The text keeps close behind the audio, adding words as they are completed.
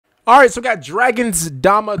All right, so we got Dragon's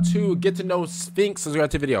Dogma 2. Get to know Sphinx. Let's go to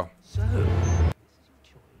the video. So, this is your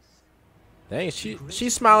choice. Dang,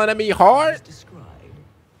 she's smiling at me hard.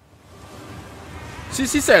 She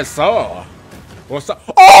said so. What's up?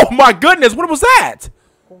 Oh my goodness, what was that?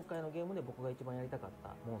 今回のゲームで僕が一番やりたかっ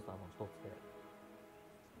たモンスターの一つで、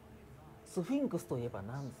スフィンクスといえば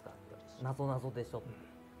何ですかって、謎々でしょ。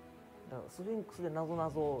だからスフィンクスで謎々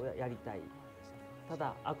をやりたい。た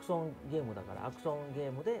だアクションゲームだからアクションゲ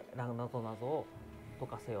ームで謎々を解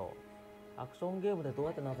かせよう。アクションゲームでどう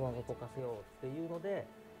やって謎々を解かせようっていうので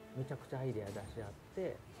めちゃくちゃアイデア出し合っ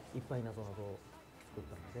ていっぱい謎々を作っ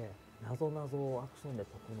たので、謎々をアクションで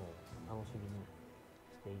解くのを楽しみにし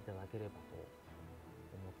ていただければと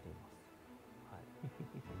思っていま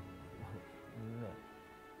す。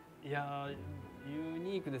いやー、ユ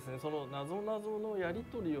ニークですね。その謎々のやり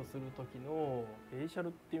取りをする時のフェイシャル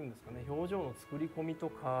っていうんですかね、表情の作り込みと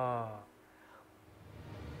か、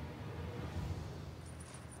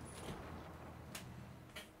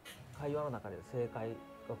会話の中で正解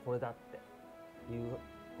がこれだっていう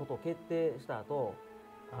ことを決定した後、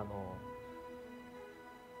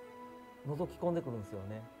覗き込んでくるんですよ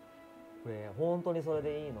ね。これ本当にそれ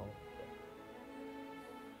でいいのって、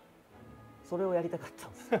それをやりたかった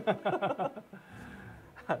んです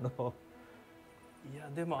いや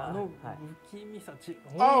でも不気味さ、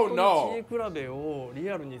Oh, 本 no. 当に知恵比べを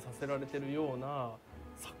リアルにさせられてるような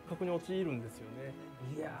錯覚に陥るんですよね。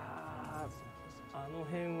いやあの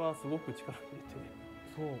辺はすごく力入れて。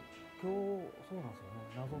そう、今日そうなんですよね。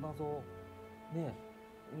謎々ね、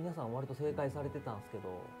皆さん割と正解されてたんですけ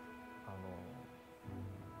ど、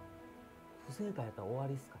不正解やったら終わ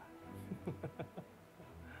りですか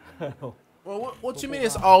らね。Well, what you mean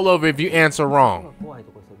it's all over if you answer wrong? 怖い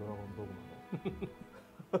とこですよ、ドラゴンドグマの。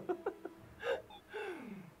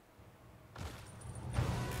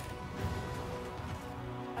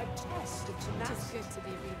ス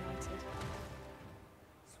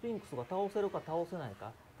フィンクスが倒せるか倒せない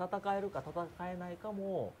か、戦えるか戦えないか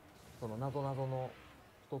もその謎々の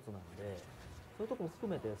一つなんで、そういうところも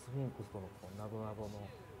含めてスフィンクスとのこの謎々の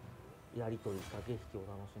やり取り、駆け引きを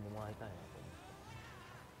楽しんでもらいたいなと思って。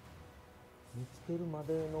見つけるま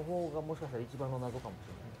での方がもしかしたら一番の謎かもし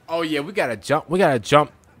れない。Oh yeah, we gotta jump.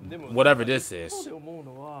 Whatever this is.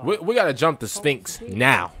 We gotta jump the Sphinx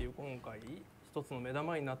now. 今回一つの目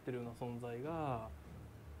玉になってるような存在が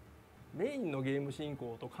メインのゲーム進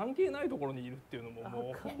行と関係ないところにいるっていうのも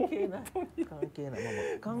もう関係ない、まあ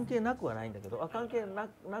関係なくはないんだけど、関係な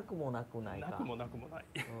くもなくないか。なくもなくもない。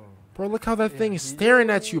Bro, look how that thing is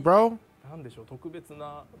staring at you, bro. なんでしょう、特別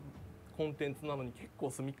なコンテンツなのに結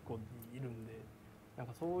構隅っこにいるんで、なん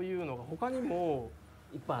かそういうのが他にも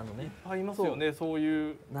いっぱいあるのね。いっぱいいますよね。そう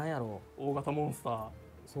いうなんやろう大型モンスター。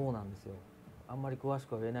そうなんですよ。あんまり詳し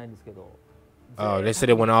くは言えないんですけど。Oh, they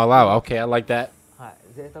said it went all out. Okay, I like that. はい、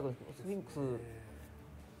贅沢です。スフィンクスに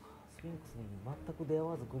全く出会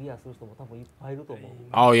わずクリアする人も多分いっぱいいると思う。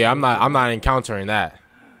Oh yeah, I'm not encountering that.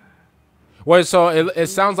 Well, so it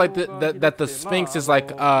sounds like that the Sphinx is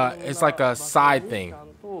like it's like a side thing.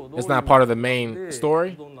 It's not part of the main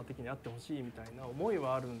story. どんな敵にあってほしいみたいな思い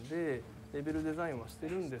はあるんで、レベルデザインはして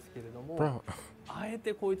るんですけれども、あえ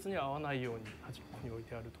てこいつに合わないように端っこに置い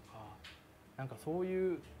てあるとか、なんかそう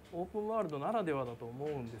いうオープンワールドならではだと思う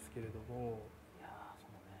んですけれども。いやそ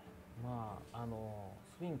うね。まあス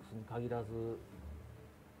フィンクスに限らず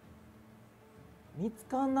見つ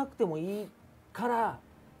かんなくてもいいから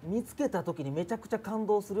見つけた時にめちゃくちゃ感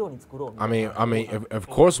動するように作ろう。I mean, of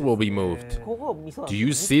course we'll be moved. ここを Do you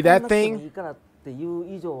see that thing? いいからっていう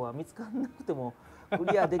以上は見つかんなくてもク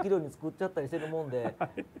リアできるように作っちゃったりしてるもんで、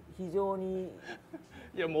非常に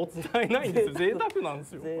いやもったいないんですよ。贅沢なんで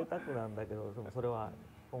すよ。贅沢なんだけど、でもそれは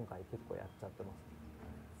今回結構やっちゃってます。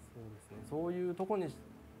そうですね。そういうとこに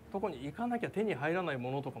行かなきゃ手に入らないも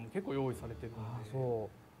のとかも結構用意されてるので。そ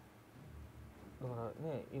うだから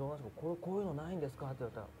ね、いろんな人がこういうのないんですかって言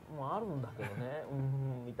われたら、もうあるんだけどね、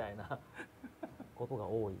みたいなことが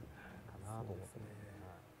多いかなと思って。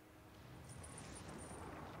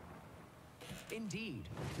Indeed,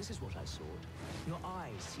 this is what I sought. Your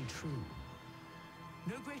eyes see true.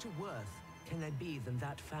 No greater worth can there be than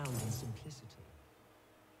that found in simplicity.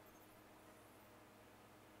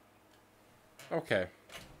 Okay.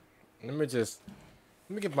 Let me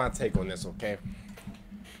get my take on this, okay?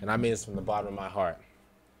 And I mean this from the bottom of my heart.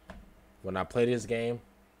 When I play this game,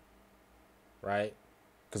 right?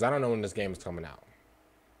 Because I don't know when this game is coming out.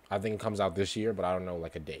 I think it comes out this year, but I don't know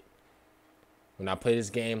like a date. When I play this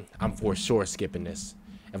game, I'm for sure skipping this.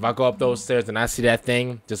 If I go up those stairs and I see that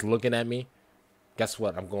thing just looking at me, guess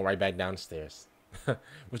what? I'm going right back down the stairs.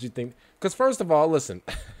 What you think? Because first of all, listen.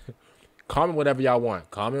 Comment whatever y'all want.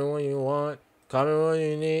 Comment what you want. Comment what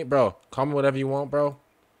you need, bro. Comment whatever you want, bro.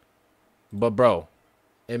 But bro,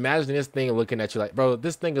 imagine this thing looking at you like, bro.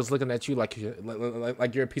 This thing is looking at you like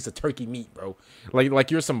you're a piece of turkey meat, bro. Like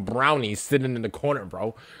you're some brownies sitting in the corner,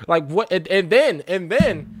 bro. Like what? And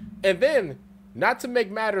then, not to make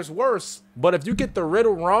matters worse, but if you get the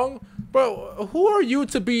riddle wrong, bro, who are you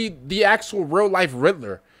to be the actual real life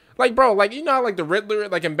Riddler? Like, bro, like, you know how, like, the Riddler,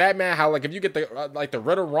 like, in Batman, how, like, if you get the, like, the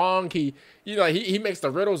riddle wrong, he makes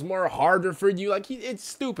the riddles more harder for you. Like, it's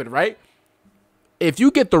stupid, right? If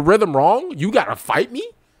you get the rhythm wrong, you gotta fight me?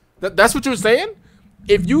 That's what you're saying?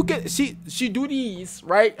 If you get, she do these,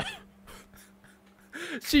 right?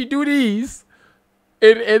 She do these,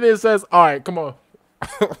 and it says, all right, come on.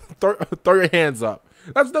 throw your hands up.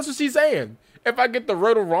 That's what she's saying. If I get the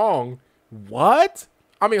riddle wrong, what?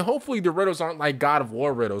 I mean, hopefully the riddles aren't like God of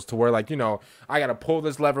War riddles to where, like, you know, I got to pull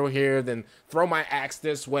this lever here, then throw my axe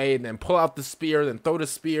this way, and then pull out the spear, then throw the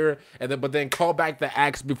spear, and then, but then call back the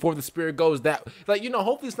axe before the spear goes that, like, you know,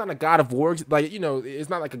 hopefully it's not a God of War, like, you know,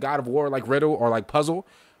 it's not like a God of War, like, riddle or like puzzle.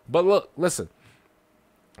 But look, listen,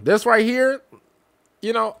 this right here,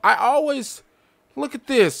 you know, I always, look at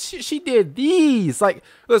this. She did these. Like,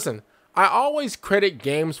 listen, I always credit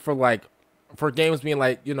games for, like, for games being,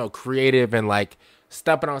 like, you know, creative and, like,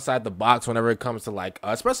 stepping outside the box whenever it comes to, like,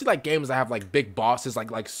 especially, like, games that have, like, big bosses,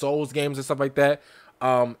 like Souls games and stuff like that.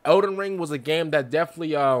 Elden Ring was a game that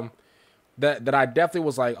definitely, that I definitely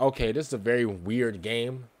was like, okay, this is a very weird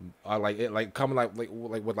game. Like, it, like, coming,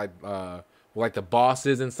 with the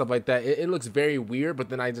bosses and stuff like that. It looks very weird, but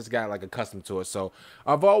then I just got, like, accustomed to it. So,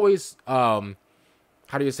 I've always, how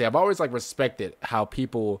do you say? I've always, like, respected how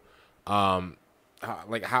people,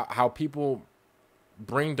 how people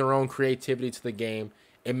bring their own creativity to the game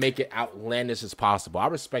and make it outlandish as possible. I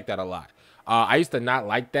respect that a lot. I used to not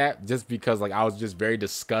like that just because, like, I was just very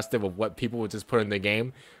disgusted with what people would just put in the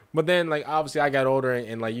game. But then, like, obviously I got older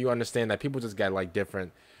and like, you understand that people just got, like,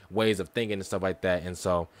 different ways of thinking and stuff like that. And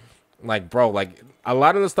so, like, bro, like, a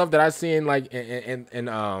lot of the stuff that I see in, like, in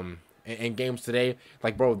games today,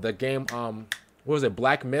 like, bro, the game, what was it?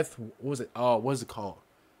 Black Myth? What was it? Oh, what is it called?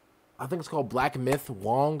 I think it's called Black Myth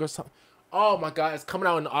Wong or something. Oh my God, it's coming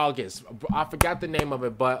out in August. I forgot the name of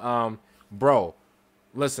it, but bro,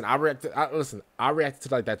 listen, I reacted to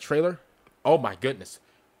like that trailer. Oh my goodness,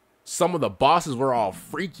 some of the bosses were all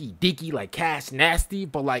freaky deaky, like Cash Nasty,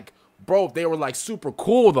 but like, bro, they were like super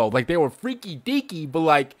cool though. Like they were freaky deaky, but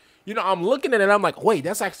like, you know, I'm looking at it, and I'm like, wait,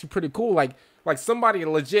 that's actually pretty cool. Like somebody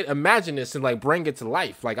legit imagine this and like bring it to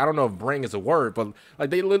life. Like, I don't know if bring is a word, but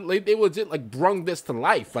like they legit like brung this to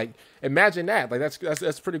life. Like, imagine that. Like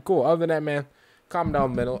that's pretty cool. Other than that, man, comment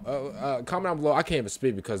down below. I can't even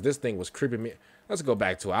speak because this thing was creeping me. Let's go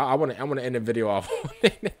back to it. I want to end the video off.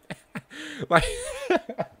 Like,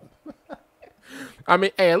 I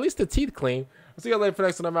mean, hey, at least the teeth clean. I'll see you later for the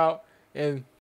next time I'm out, and